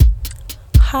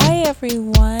Hi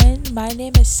everyone, my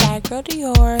name is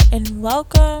Dior and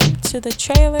welcome to the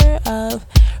trailer of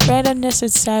Randomness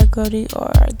with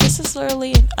Dior. This is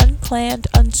literally an unplanned,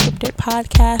 unscripted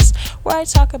podcast where I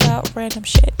talk about random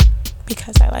shit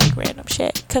because I like random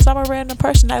shit. Because I'm a random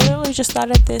person. I literally just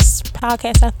started this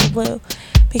podcast out the blue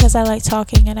because I like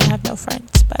talking and I have no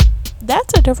friends. But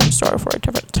that's a different story for a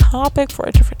different topic for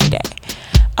a different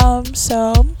day.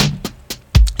 So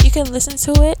you can listen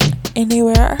to it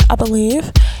anywhere, I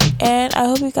believe, and I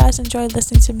hope you guys enjoy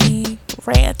listening to me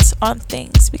rant on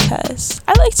things because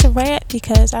I like to rant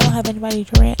because I don't have anybody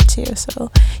to rant to.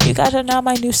 So you guys are now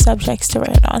my new subjects to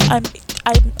rant on.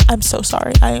 I'm so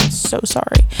sorry. I am so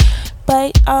sorry.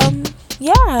 But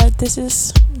yeah, this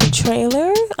is the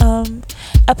trailer.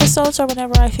 Episodes are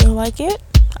whenever I feel like it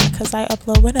because I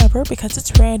upload whenever because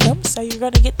it's random. So you're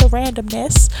gonna get the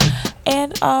randomness,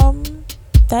 and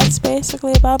that's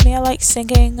basically about me. I like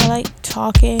singing, I like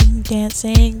talking,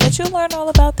 dancing, but you'll learn all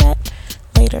about that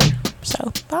later.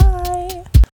 So, bye.